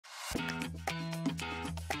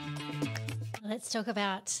let's talk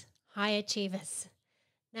about high achievers.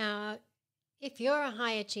 Now, if you're a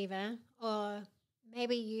high achiever, or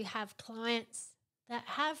maybe you have clients that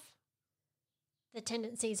have the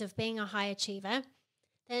tendencies of being a high achiever,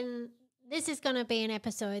 then this is going to be an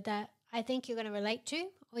episode that I think you're going to relate to,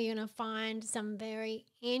 or you're going to find some very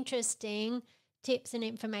interesting tips and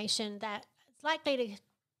information that is likely to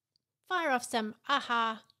fire off some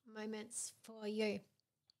aha moments for you.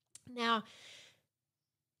 Now,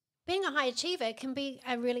 being a high achiever can be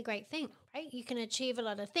a really great thing, right? You can achieve a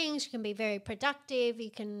lot of things. You can be very productive.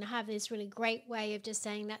 You can have this really great way of just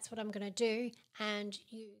saying, that's what I'm going to do. And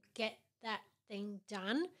you get that thing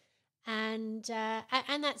done. And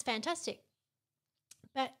that's fantastic.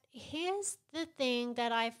 But here's the thing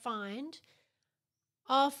that I find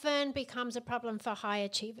often becomes a problem for high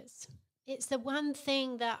achievers. It's the one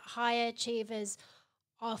thing that high achievers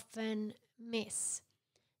often miss.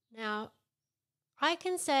 Now, I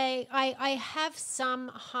can say I have some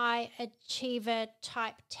high achiever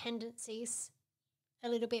type tendencies a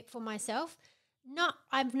little bit for myself.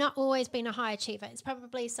 I've not always been a high achiever. It's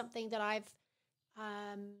probably something that I've,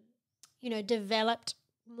 developed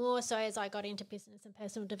more so as I got into business and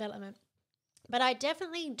personal development. But I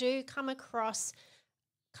definitely do come across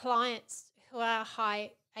clients who are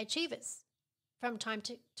high achievers from time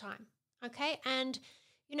to time. Okay. And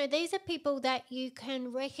these are people that you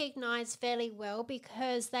can recognize fairly well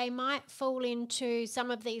because they might fall into some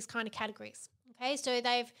of these kind of categories. Okay, so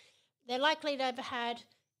they're likely to have had,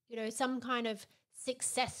 some kind of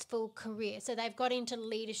successful career. So they've got into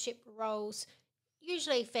leadership roles,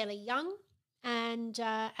 usually fairly young, and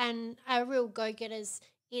are real go-getters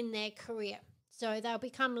in their career. So they'll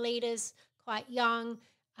become leaders quite young,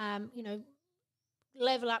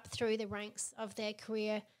 level up through the ranks of their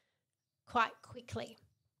career quite quickly.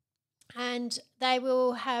 And they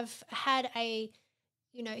will have had a,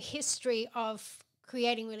 history of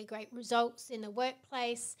creating really great results in the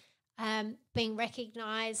workplace, being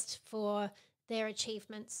recognized for their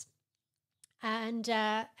achievements, and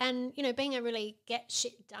being a really get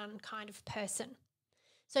shit done kind of person.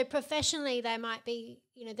 So professionally, they might be,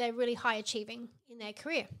 they're really high achieving in their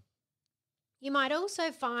career. You might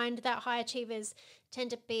also find that high achievers tend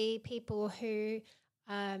to be people who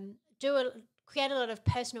create a lot of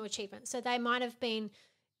personal achievements. So they might have been,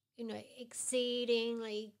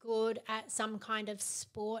 exceedingly good at some kind of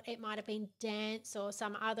sport. It might have been dance or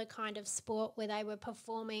some other kind of sport where they were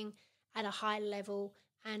performing at a high level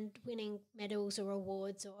and winning medals or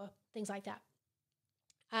awards or things like that.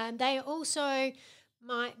 They also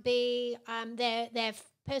might be, their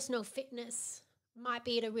personal fitness might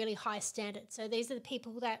be at a really high standard. So these are the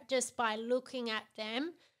people that just by looking at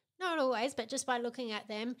them, not always, but just by looking at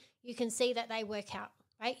them, you can see that they work out,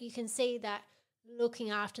 right? You can see that looking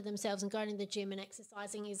after themselves and going to the gym and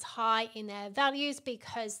exercising is high in their values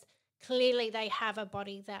because clearly they have a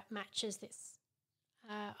body that matches this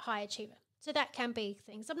high achiever. So that can be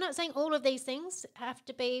things. I'm not saying all of these things have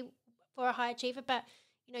to be for a high achiever, but,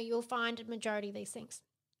 you'll find a majority of these things.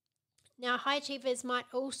 Now, high achievers might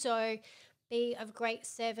also be of great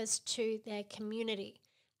service to their community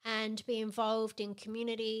and be involved in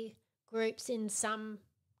community groups in some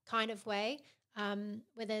kind of way,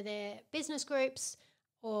 whether they're business groups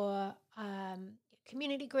or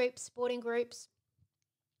community groups, sporting groups,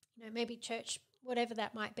 maybe church, whatever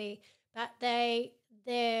that might be. But they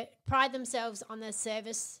pride themselves on their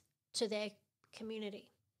service to their community.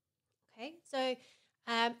 Okay, so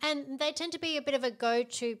and they tend to be a bit of a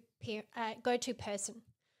go-to person.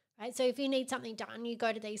 Right? So if you need something done, you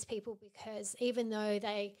go to these people because even though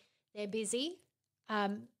they're busy,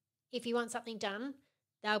 if you want something done,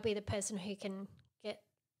 they'll be the person who can get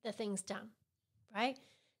the things done, right?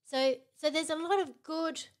 So there's a lot of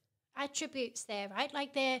good attributes there, right?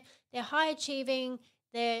 Like they're high achieving,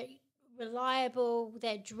 they're reliable,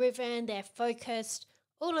 they're driven, they're focused,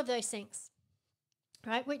 all of those things,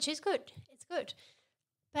 right? Which is good. It's good.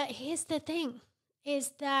 But here's the thing,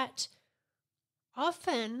 is that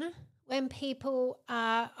often when people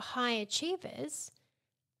are high achievers,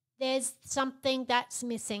 there's something that's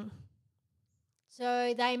missing.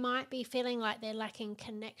 So they might be feeling like they're lacking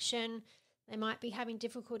connection. They might be having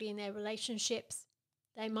difficulty in their relationships.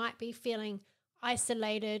 They might be feeling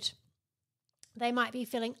isolated. They might be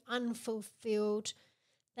feeling unfulfilled.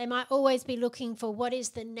 They might always be looking for what is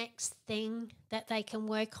the next thing that they can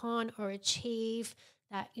work on or achieve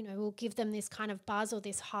that, will give them this kind of buzz or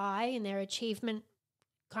this high in their achievement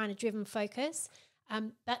kind of driven focus.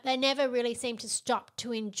 But they never really seem to stop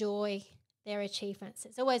to enjoy their achievements.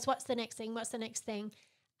 It's always, what's the next thing? What's the next thing?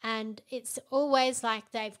 And it's always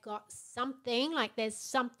like they've got something, like there's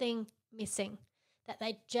something missing that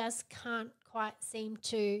they just can't quite seem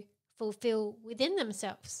to fulfill within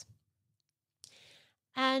themselves.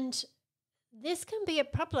 And this can be a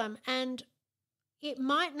problem, and it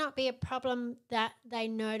might not be a problem that they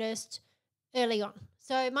noticed early on.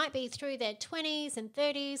 So it might be through their 20s and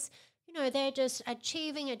 30s, they're just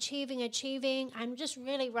achieving, and just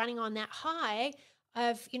really running on that high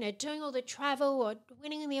of, doing all the travel or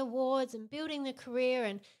winning the awards and building the career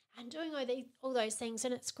and doing all those things,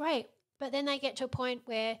 and it's great. But then they get to a point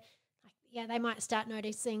where, they might start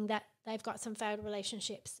noticing that they've got some failed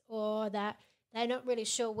relationships, or that they're not really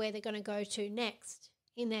sure where they're going to go to next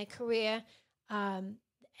in their career.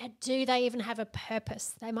 Do they even have a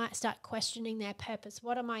purpose? They might start questioning their purpose.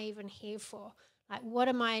 What am I even here for? Like, what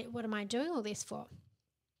am I doing all this for?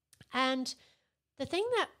 And the thing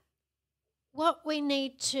that what we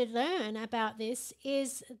need to learn about this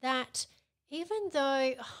is that even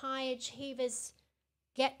though high achievers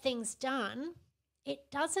get things done,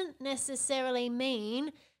 it doesn't necessarily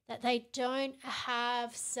mean that they don't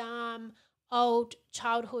have some old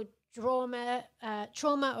childhood trauma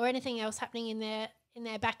or anything else happening in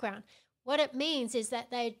their background. What it means is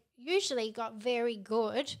that they usually got very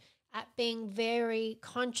good at being very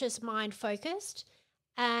conscious mind focused,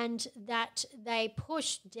 and that they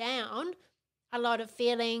pushed down a lot of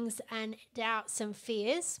feelings and doubts and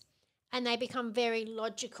fears, and they become very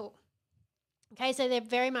logical. Okay, so they're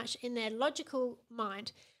very much in their logical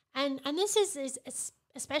mind. And this is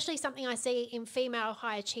especially something I see in female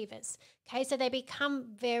high achievers. Okay, so they become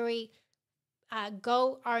very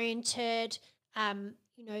goal-oriented,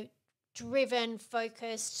 driven,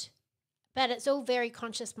 focused, but it's all very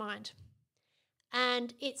conscious mind.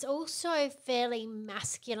 And it's also fairly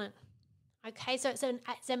masculine. Okay, so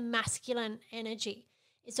it's a masculine energy.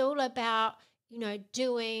 It's all about,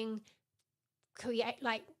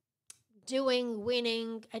 doing,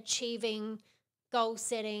 winning, achieving, goal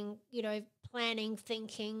setting, planning,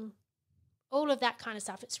 thinking, all of that kind of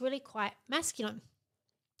stuff. It's really quite masculine.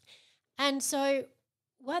 And so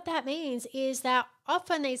what that means is that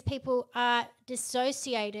often these people are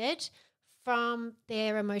dissociated from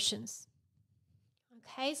their emotions.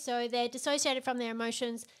 Okay, so they're dissociated from their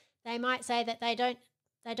emotions. They might say that they don't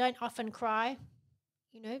often cry.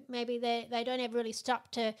 Maybe they don't ever really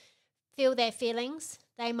stop to feel their feelings.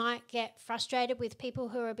 They might get frustrated with people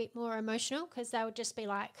who are a bit more emotional, because they would just be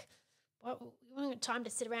like, well, you haven't got time to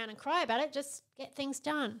sit around and cry about it. Just get things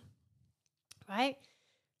done, right?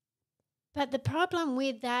 But the problem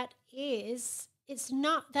with that is it's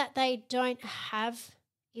not that they don't have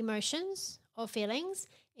emotions or feelings.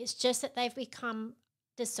 It's just that they've become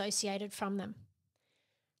dissociated from them.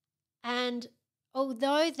 And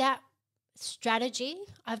although that strategy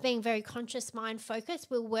of being very conscious mind focused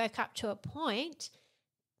will work up to a point,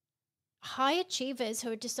 high achievers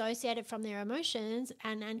who are dissociated from their emotions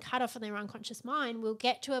and cut off from their unconscious mind will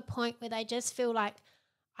get to a point where they just feel like,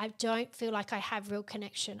 I don't feel like I have real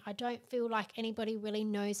connection. I don't feel like anybody really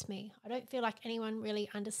knows me. I don't feel like anyone really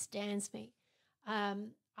understands me.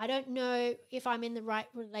 I don't know if I'm in the right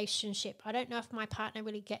relationship. I don't know if my partner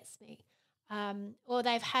really gets me. Or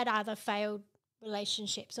they've had other failed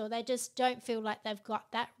relationships, or they just don't feel like they've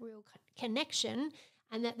got that real connection,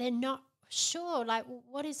 and that they're not sure, like,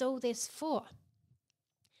 what is all this for?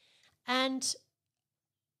 And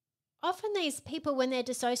often these people, when they're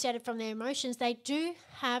dissociated from their emotions, they do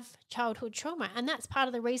have childhood trauma, and that's part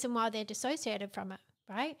of the reason why they're dissociated from it,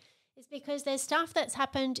 right? It's because there's stuff that's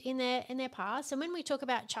happened in their past. And when we talk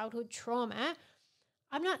about childhood trauma,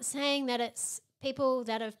 I'm not saying that it's people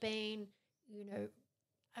that have been,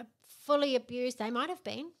 fully abused. They might have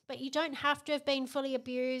been, but you don't have to have been fully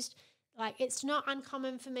abused. Like, it's not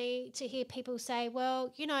uncommon for me to hear people say,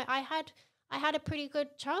 well, I had a pretty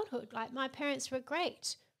good childhood. Like, my parents were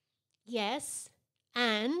great. Yes.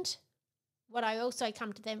 And what I also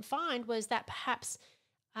come to them find was that perhaps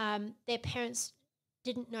their parents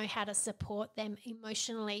didn't know how to support them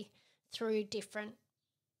emotionally through different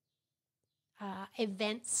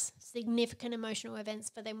events, significant emotional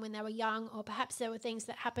events for them when they were young, or perhaps there were things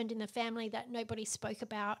that happened in the family that nobody spoke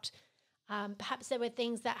about. Perhaps there were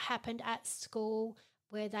things that happened at school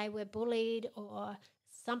where they were bullied, or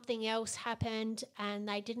something else happened and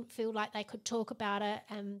they didn't feel like they could talk about it,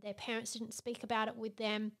 and their parents didn't speak about it with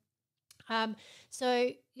them.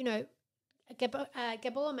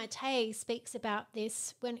 Gabor Mate speaks about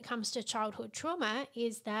this when it comes to childhood trauma,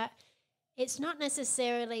 is that it's not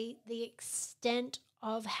necessarily the extent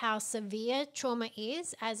of how severe trauma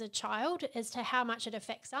is as a child as to how much it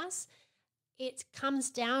affects us. It comes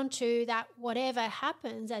down to that whatever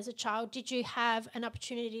happens as a child, did you have an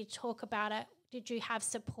opportunity to talk about it? Did you have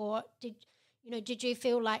support? Did you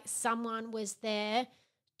feel like someone was there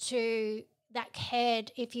to that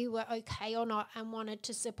cared if you were okay or not and wanted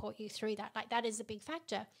to support you through that. Like, that is a big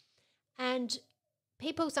factor. And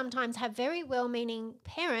people sometimes have very well-meaning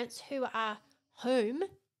parents who are home.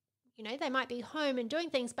 You know, they might be home and doing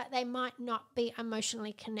things, but they might not be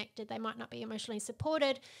emotionally connected. They might not be emotionally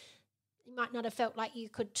supported. You might not have felt like you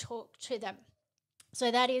could talk to them.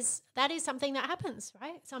 So that is something that happens,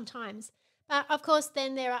 right? Sometimes. But of course,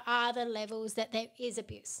 then there are other levels that there is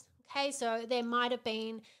abuse. Okay, so there might have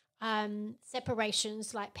been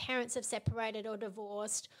separations, like parents have separated or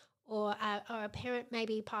divorced, or a parent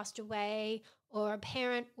maybe passed away, or a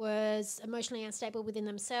parent was emotionally unstable within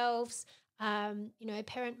themselves. A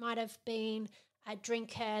parent might have been a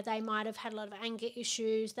drinker. They might have had a lot of anger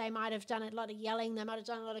issues. They might have done a lot of yelling. They might have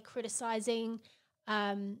done a lot of criticizing.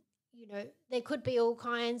 There could be all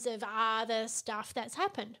kinds of other stuff that's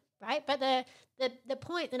happened, right? But the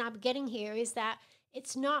point that I'm getting here is that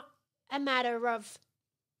it's not a matter of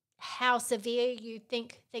how severe you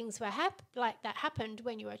think things were like that happened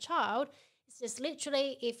when you were a child. It's just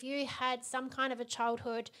literally, if you had some kind of a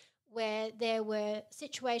childhood where there were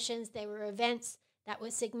situations, there were events that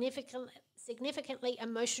were significantly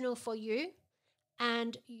emotional for you,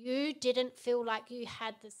 and you didn't feel like you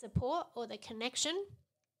had the support or the connection,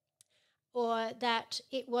 or that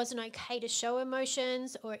it wasn't okay to show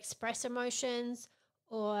emotions or express emotions,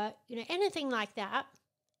 or anything like that,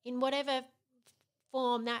 in whatever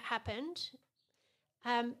form that happened,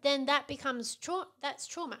 then that becomes that's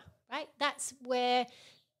trauma, right? That's where,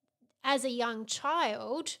 as a young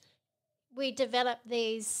child, we develop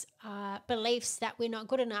these beliefs that we're not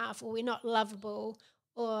good enough, or we're not lovable,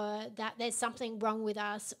 or that there's something wrong with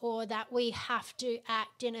us, or that we have to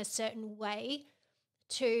act in a certain way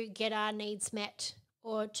to get our needs met,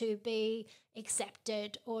 or to be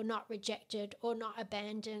accepted, or not rejected, or not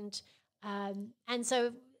abandoned. And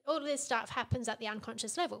so all of this stuff happens at the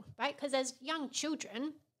unconscious level, right? Because as young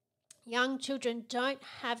children don't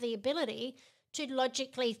have the ability to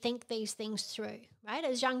logically think these things through, right?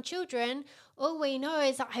 As young children, all we know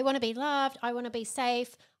is that I want to be loved, I want to be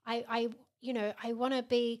safe, I want to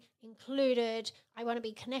be included, I want to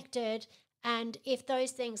be connected. And if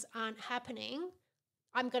those things aren't happening,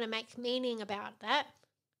 I'm going to make meaning about that,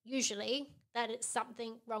 usually that it's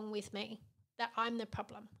something wrong with me, that I'm the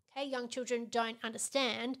problem. Okay, young children don't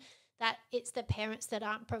understand that it's the parents that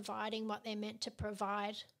aren't providing what they're meant to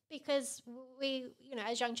provide, because we,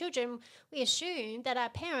 as young children, we assume that our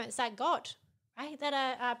parents are God, right? That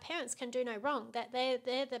our parents can do no wrong, that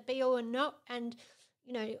they're the be all and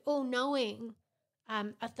all knowing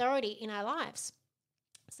authority in our lives.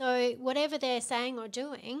 So whatever they're saying or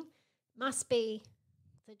doing must be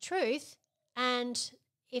the truth, and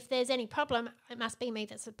if there's any problem, it must be me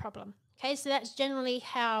that's the problem. Okay, so that's generally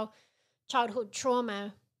how childhood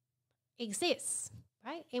trauma exists,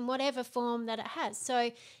 right, in whatever form that it has.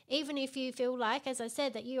 So even if you feel like, as I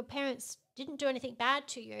said, that your parents didn't do anything bad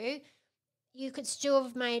to you, you could still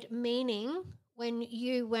have made meaning when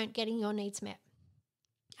you weren't getting your needs met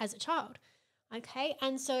as a child. Okay,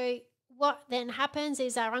 and so what then happens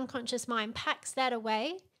is our unconscious mind packs that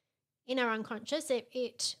away. In our unconscious,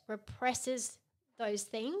 it represses those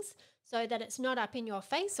things so that it's not up in your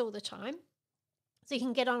face all the time, so you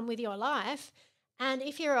can get on with your life. And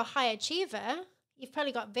if you're a high achiever, you've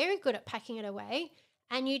probably got very good at packing it away,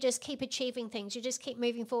 and you just keep achieving things. You just keep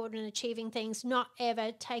moving forward and achieving things, not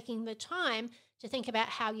ever taking the time to think about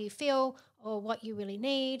how you feel or what you really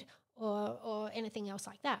need or anything else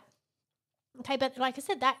like that. Okay, but like I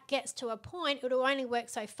said, that gets to a point, it will only work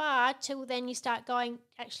so far till then you start going,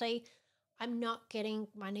 actually, I'm not getting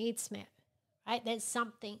my needs met, right? There's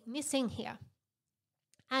something missing here.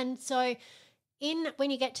 And so when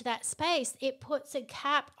you get to that space, it puts a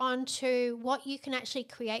cap onto what you can actually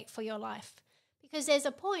create for your life. Because there's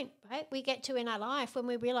a point, right, we get to in our life when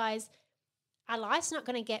we realize our life's not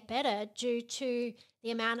going to get better due to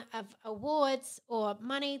the amount of awards or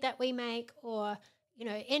money that we make, or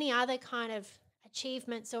any other kind of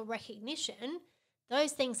achievements or recognition.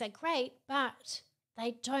 Those things are great, but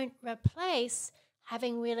they don't replace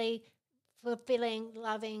having really fulfilling,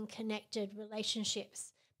 loving, connected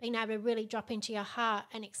relationships, being able to really drop into your heart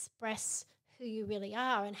and express who you really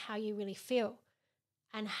are and how you really feel,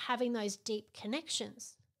 and having those deep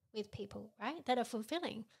connections with people, right, that are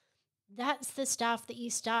fulfilling. That's the stuff that you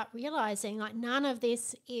start realizing, like, none of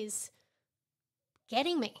this is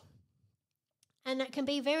getting me. And that can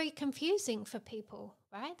be very confusing for people,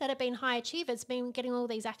 right, that have been high achievers, been getting all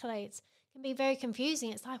these accolades. It can be very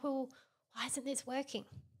confusing. It's like, well, why isn't this working?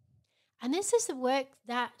 And this is the work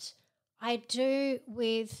that I do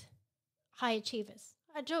with high achievers.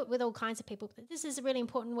 I do it with all kinds of people, but this is a really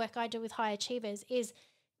important work I do with high achievers, is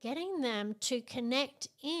getting them to connect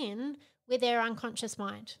in with their unconscious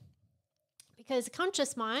mind. Because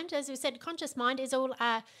conscious mind, as we said, conscious mind is all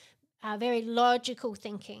our very logical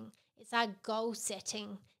thinking. It's our goal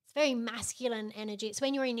setting. It's very masculine energy. It's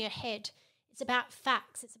when you're in your head. It's about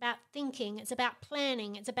facts. It's about thinking. It's about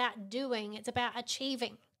planning. It's about doing. It's about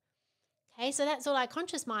achieving. Okay, so that's all our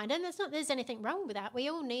conscious mind. And there's anything wrong with that. We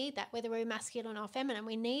all need that, whether we're masculine or feminine.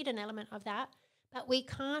 We need an element of that. But we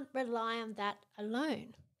can't rely on that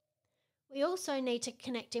alone. We also need to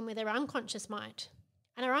connect in with our unconscious mind.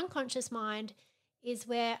 And our unconscious mind is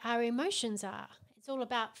where our emotions are. It's all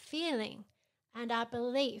about feeling and our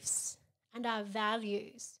beliefs and our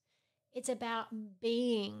values. It's about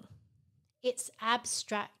being. It's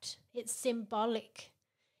abstract. It's symbolic.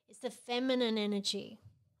 It's the feminine energy.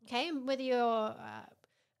 Okay, and whether you're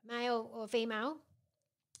male or female,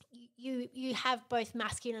 you have both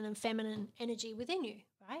masculine and feminine energy within you,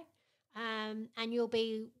 right? And you'll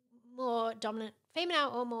be more dominant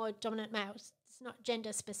female or more dominant male. It's not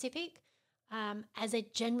gender specific. As a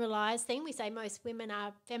generalized thing, we say most women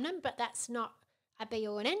are feminine, but that's not a be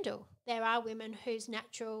all and end all. There are women whose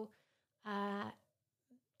natural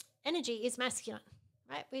energy is masculine,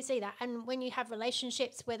 right? We see that. And when you have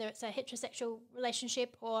relationships, whether it's a heterosexual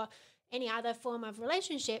relationship or any other form of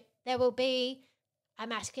relationship, there will be a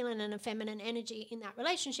masculine and a feminine energy in that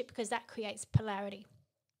relationship because that creates polarity.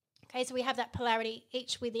 Okay, so we have that polarity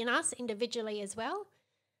each within us individually as well.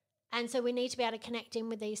 And so we need to be able to connect in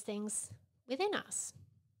with these things within us.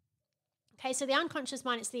 Okay, so the unconscious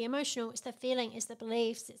mind, it's the emotional, it's the feeling, it's the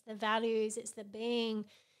beliefs, it's the values, it's the being,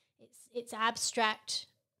 it's abstract,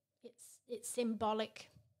 it's symbolic.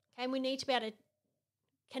 Okay, and we need to be able to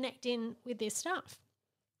connect in with this stuff.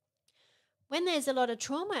 When there's a lot of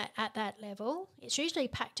trauma at that level, it's usually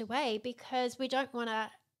packed away because we don't want to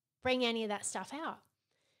bring any of that stuff out.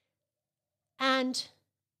 And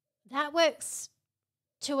that works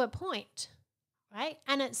to a point, right?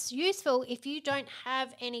 And it's useful if you don't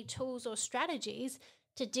have any tools or strategies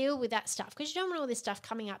to deal with that stuff because you don't want all this stuff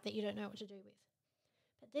coming up that you don't know what to do with.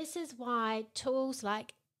 But this is why tools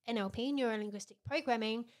like NLP, neuro-linguistic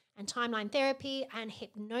programming, and timeline therapy and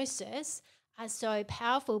hypnosis are so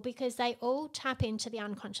powerful because they all tap into the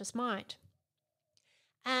unconscious mind.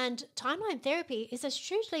 And timeline therapy is a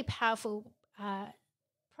hugely powerful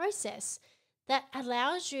process that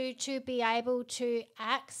allows you to be able to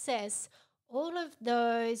access all of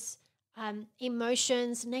those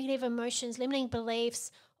emotions, negative emotions, limiting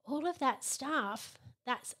beliefs, all of that stuff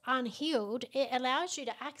that's unhealed. It allows you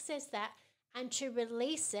to access that and to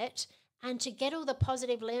release it and to get all the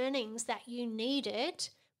positive learnings that you needed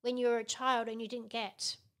when you were a child and you didn't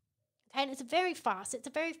get. Okay, and it's a very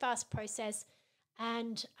fast process.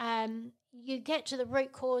 And you get to the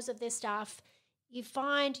root cause of this stuff. You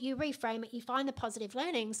reframe it, you find the positive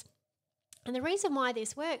learnings. And the reason why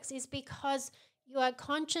this works is because you are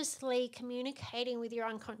consciously communicating with your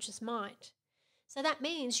unconscious mind. So that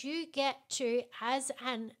means you get to, as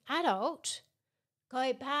an adult,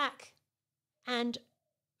 go back and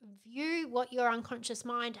view what your unconscious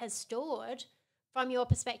mind has stored from your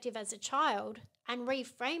perspective as a child and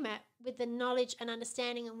reframe it with the knowledge and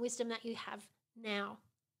understanding and wisdom that you have now.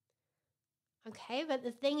 Okay, but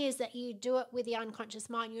the thing is that you do it with the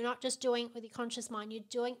unconscious mind. You're not just doing it with your conscious mind, you're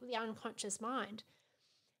doing it with the unconscious mind.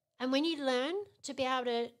 And when you learn to be able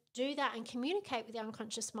to do that and communicate with the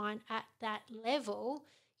unconscious mind at that level,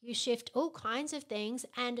 you shift all kinds of things,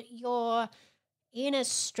 and your inner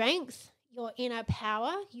strength, your inner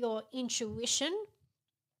power, your intuition,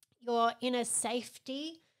 your inner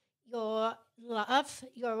safety, your love,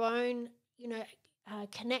 your own,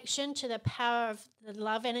 connection to the power of the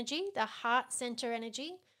love energy, the heart center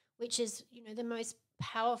energy, which is, the most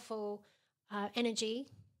powerful energy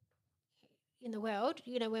in the world.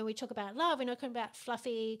 When we talk about love, we're not talking about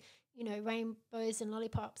fluffy, rainbows and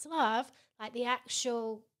lollipops love, like the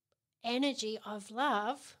actual energy of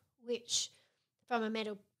love, which from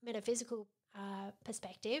a metaphysical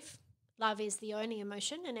perspective, love is the only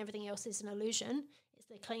emotion and everything else is an illusion. It's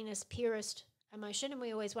the cleanest, purest emotion, and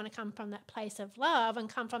we always want to come from that place of love and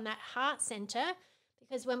come from that heart center,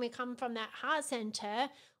 because when we come from that heart center,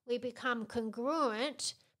 we become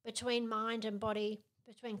congruent between mind and body,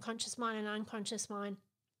 between conscious mind and unconscious mind.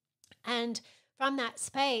 And from that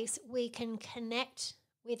space, we can connect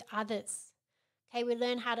with others. Okay, we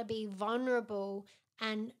learn how to be vulnerable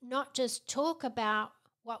and not just talk about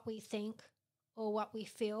what we think or what we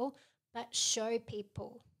feel, but show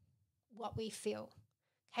people what we feel.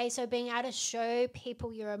 Okay, so being able to show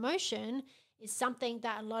people your emotion is something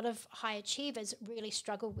that a lot of high achievers really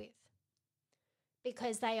struggle with,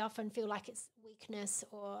 because they often feel like it's weakness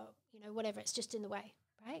or, whatever, it's just in the way,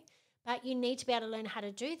 right? But you need to be able to learn how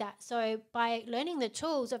to do that. So by learning the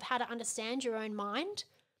tools of how to understand your own mind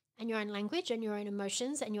and your own language and your own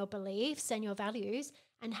emotions and your beliefs and your values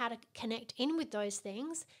and how to connect in with those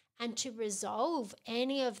things and to resolve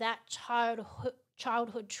any of that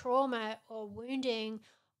childhood trauma or wounding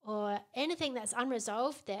or anything that's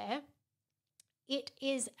unresolved there, it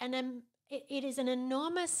is an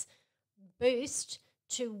enormous boost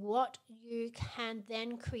to what you can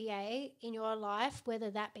then create in your life,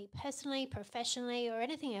 whether that be personally, professionally, or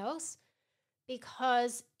anything else,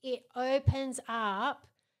 because it opens up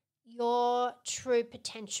your true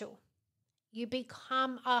potential. You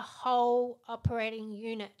become a whole operating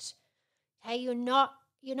unit. Okay, you're not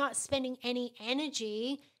spending any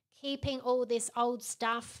energy keeping all this old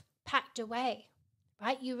stuff packed away,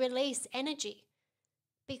 right? You release energy,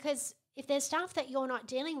 because if there's stuff that you're not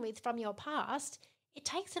dealing with from your past, it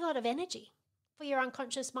takes a lot of energy for your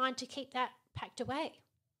unconscious mind to keep that packed away,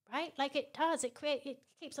 right? Like it does. It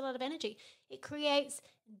keeps a lot of energy. It creates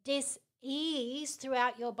dis-ease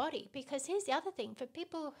throughout your body, because here's the other thing. For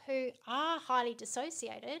people who are highly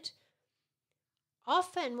dissociated,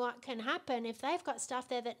 often what can happen if they've got stuff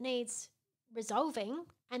there that needs resolving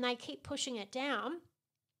and they keep pushing it down,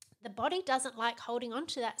 the body doesn't like holding on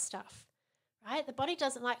to that stuff, right? The body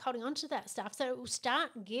doesn't like holding on to that stuff. So it will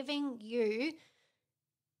start giving you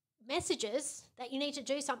messages that you need to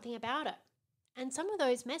do something about it. And some of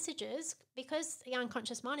those messages, because the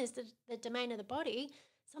unconscious mind is the domain of the body,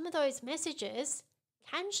 some of those messages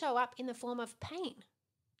can show up in the form of pain.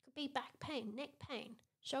 It could be back pain, neck pain,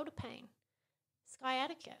 shoulder pain,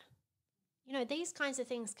 sciatica. These kinds of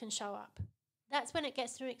things can show up. That's when it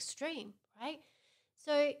gets to an extreme, right?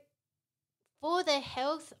 So for the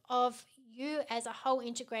health of you as a whole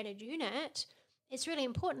integrated unit, it's really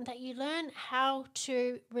important that you learn how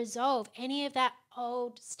to resolve any of that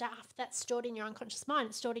old stuff that's stored in your unconscious mind,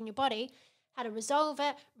 it's stored in your body, how to resolve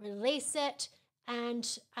it, release it, and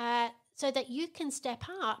so that you can step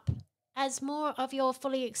up as more of your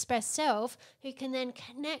fully expressed self, who can then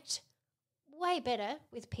connect way better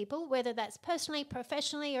with people, whether that's personally,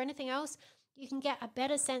 professionally, or anything else. You can get a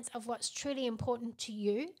better sense of what's truly important to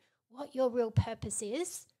you, what your real purpose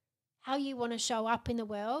is, how you want to show up in the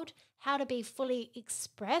world, how to be fully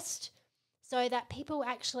expressed, so that people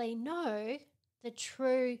actually know the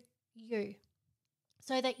true you,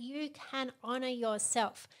 so that you can honor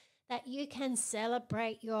yourself, that you can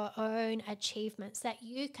celebrate your own achievements, that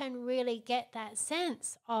you can really get that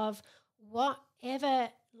sense of whatever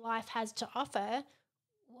life has to offer,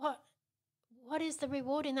 what is the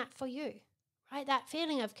reward in that for you, right? That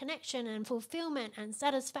feeling of connection and fulfillment and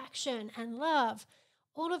satisfaction and love,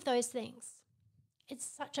 all of those things. It's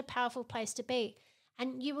such a powerful place to be.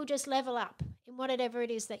 And you will just level up in whatever it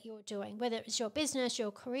is that you're doing, whether it's your business,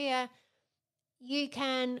 your career. You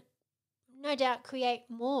can no doubt create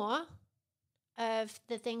more of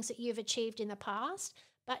the things that you've achieved in the past,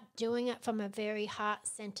 but doing it from a very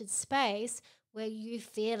heart-centered space where you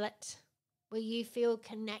feel it, where you feel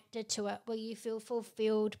connected to it, where you feel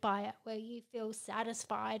fulfilled by it, where you feel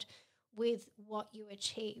satisfied with what you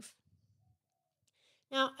achieve.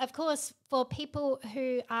 Now, of course, for people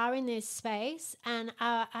who are in this space and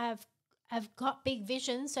have got big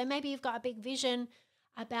visions, so maybe you've got a big vision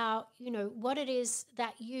about, what it is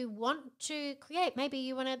that you want to create.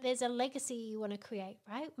 Maybe there's a legacy you want to create,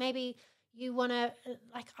 right? Maybe you want to,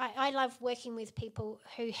 I love working with people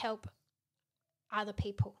who help other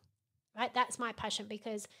people, right? That's my passion,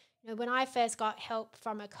 because, when I first got help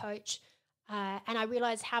from a coach, and I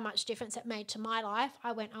realized how much difference it made to my life,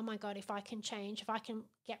 I went, oh my God, if I can change, if I can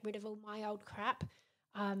get rid of all my old crap,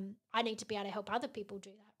 I need to be able to help other people do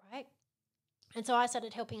that, right? And so I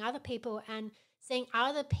started helping other people, and seeing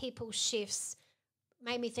other people's shifts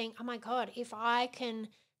made me think, oh my God, if I can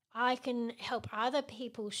help other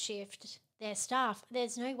people shift their stuff,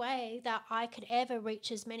 there's no way that I could ever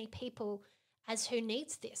reach as many people as who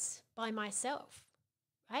needs this by myself,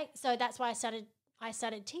 right? So that's why I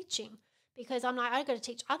started teaching, because I'm like, I've got to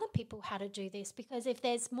teach other people how to do this, because if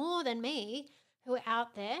there's more than me who are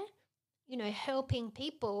out there, helping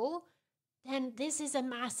people, then this is a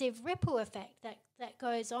massive ripple effect that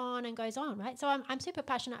goes on and goes on, right? So I'm super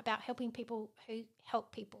passionate about helping people who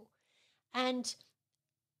help people. And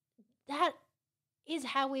that is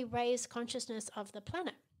how we raise consciousness of the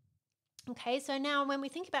planet. Okay, so now when we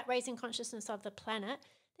think about raising consciousness of the planet,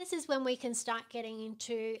 this is when we can start getting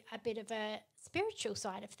into a bit of a spiritual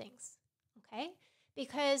side of things, okay?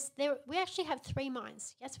 Because we actually have three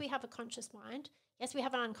minds. Yes, we have a conscious mind. Yes, we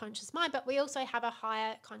have an unconscious mind, but we also have a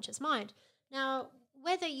higher conscious mind. Now,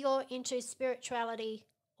 whether you're into spirituality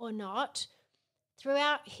or not,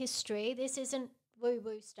 throughout history, this isn't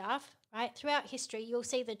woo stuff, right? Throughout history, you'll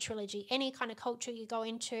see the trilogy. Any kind of culture you go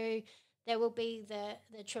into, there will be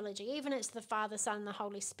the trilogy. Even it's the Father, Son, and the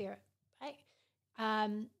Holy Spirit, right?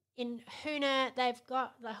 In Huna, they've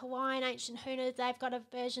got the Hawaiian ancient Huna, they've got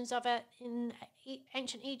versions of it. In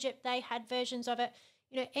ancient Egypt, they had versions of it.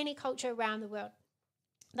 Any culture around the world,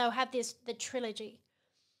 they'll have the trilogy.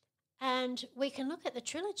 And we can look at the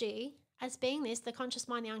trilogy as being the conscious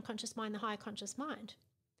mind, the unconscious mind, the higher conscious mind.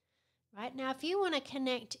 Right? Now, if you want to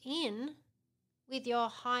connect in with your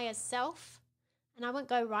higher self, and I won't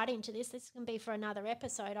go right into this can be for another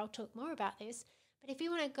episode, I'll talk more about this, but if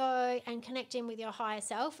you want to go and connect in with your higher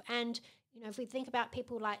self, and if we think about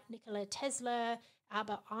people like Nikola Tesla,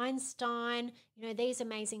 Albert Einstein, these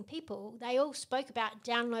amazing people, they all spoke about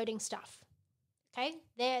downloading stuff. Okay,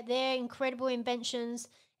 their incredible inventions,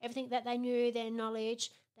 everything that they knew, their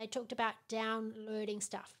knowledge, they talked about downloading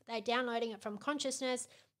stuff. They're downloading it from consciousness.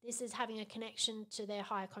 This is having a connection to their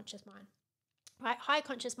higher conscious mind. Right? Higher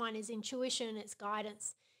conscious mind is intuition, it's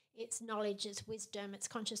guidance, it's knowledge, it's wisdom, it's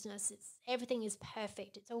consciousness, everything is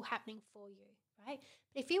perfect. It's all happening for you, right?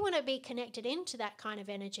 But if you want to be connected into that kind of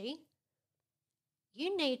energy,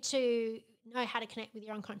 you need to know how to connect with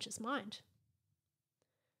your unconscious mind.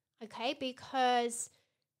 Okay, because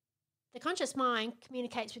the conscious mind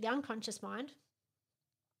communicates with the unconscious mind.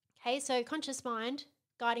 Okay, so conscious mind,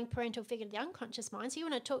 guiding parental figure to the unconscious mind. So you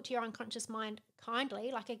want to talk to your unconscious mind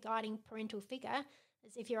kindly, like a guiding parental figure,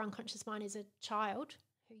 as if your unconscious mind is a child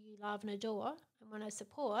who you love and adore and want to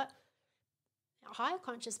support. A higher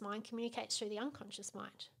conscious mind communicates through the unconscious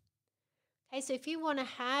mind. Okay, so if you want to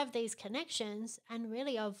have these connections and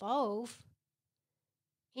really evolve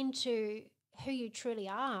into who you truly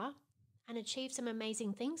are and achieve some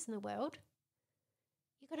amazing things in the world,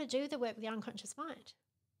 you've got to do the work with the unconscious mind,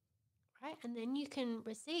 right? And then you can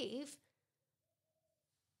receive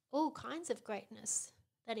all kinds of greatness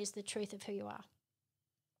that is the truth of who you are.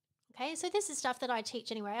 Okay, so this is stuff that I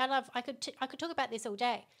teach anyway. I could talk about this all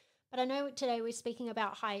day, but I know today we're speaking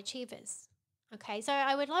about high achievers. Okay, so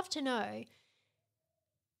I would love to know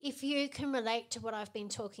if you can relate to what I've been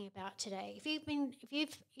talking about today.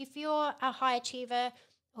 If you're a high achiever,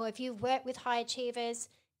 or if you've worked with high achievers,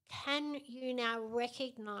 can you now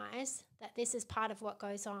recognize that this is part of what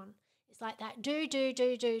goes on? It's like that do,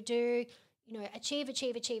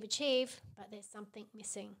 achieve, but there's something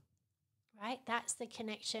missing, right? That's the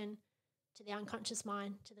connection to the unconscious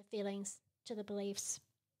mind, to the feelings, to the beliefs,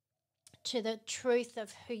 to the truth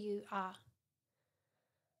of who you are.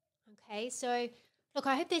 Okay, so look,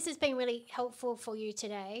 I hope this has been really helpful for you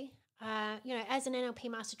today. As an NLP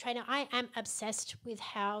Master Trainer, I am obsessed with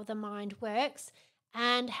how the mind works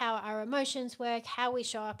and how our emotions work, how we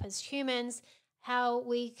show up as humans, how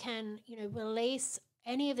we can, release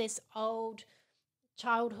any of this old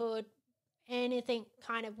childhood, anything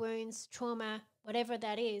kind of wounds, trauma, whatever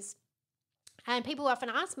that is. And people often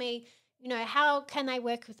ask me, how can they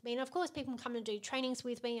work with me? And of course, people can come and do trainings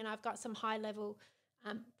with me, and I've got some high-level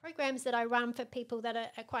programs that I run for people that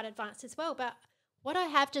are quite advanced as well. But what I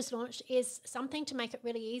have just launched is something to make it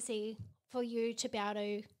really easy for you to be able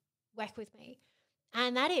to work with me.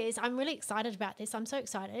 And that is, I'm really excited about this. I'm so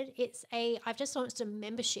excited. I've just launched a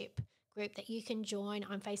membership group that you can join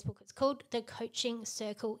on Facebook. It's called the Coaching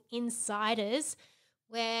Circle Insiders,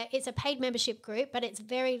 where it's a paid membership group, but it's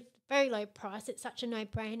very, very low price. It's such a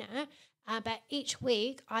no-brainer. But each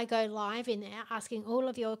week I go live in there answering all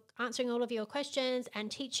of your questions and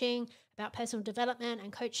teaching about personal development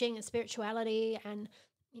and coaching and spirituality and,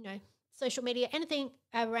 social media, anything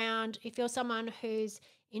around. If you're someone who's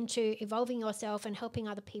into evolving yourself and helping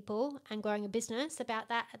other people and growing a business about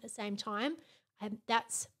that at the same time,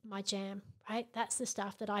 that's my jam, right? That's the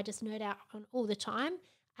stuff that I just nerd out on all the time.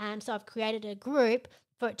 And so I've created a group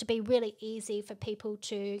for it to be really easy for people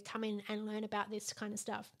to come in and learn about this kind of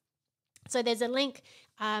stuff. So there's a link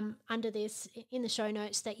under this in the show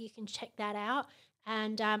notes that you can check that out.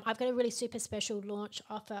 And I've got a really super special launch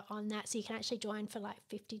offer on that. So you can actually join for like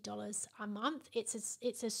 $50 a month.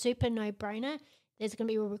 It's a super no-brainer. There's going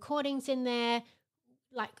to be recordings in there,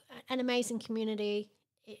 like an amazing community.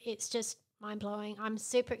 It's just mind-blowing. I'm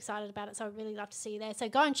super excited about it. So I'd really love to see you there. So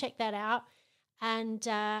go and check that out. And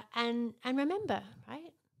remember,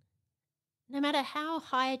 right? No matter how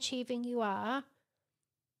high achieving you are,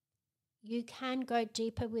 you can go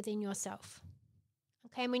deeper within yourself.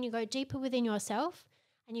 Okay, and when you go deeper within yourself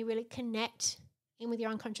and you really connect in with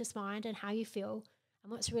your unconscious mind and how you feel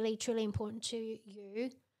and what's really truly important to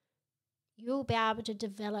you, you'll be able to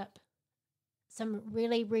develop some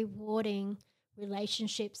really rewarding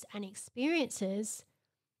relationships and experiences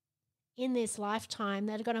in this lifetime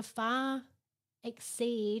that are going to far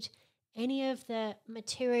exceed any of the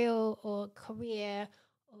material or career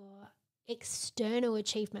or external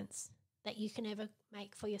achievements that you can ever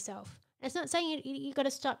make for yourself. And it's not saying you got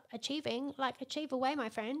to stop achieving, like achieve away, my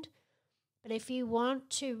friend. But if you want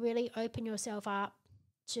to really open yourself up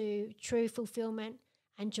to true fulfillment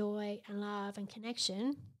and joy and love and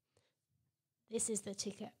connection, this is the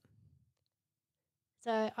ticket.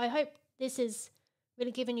 So I hope this has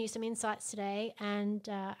really given you some insights today, and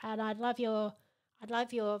I'd love your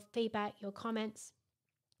feedback, your comments.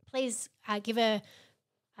 Please give a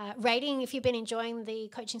rating if you've been enjoying the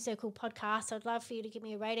Coaching Circle podcast. I'd love for you to give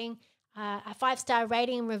me a rating, a 5-star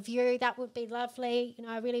rating and review. That would be lovely.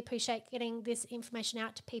 I really appreciate getting this information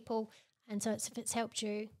out to people. And so if it's helped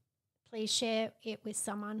you, please share it with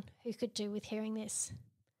someone who could do with hearing this.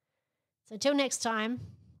 So until next time,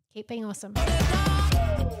 keep being awesome.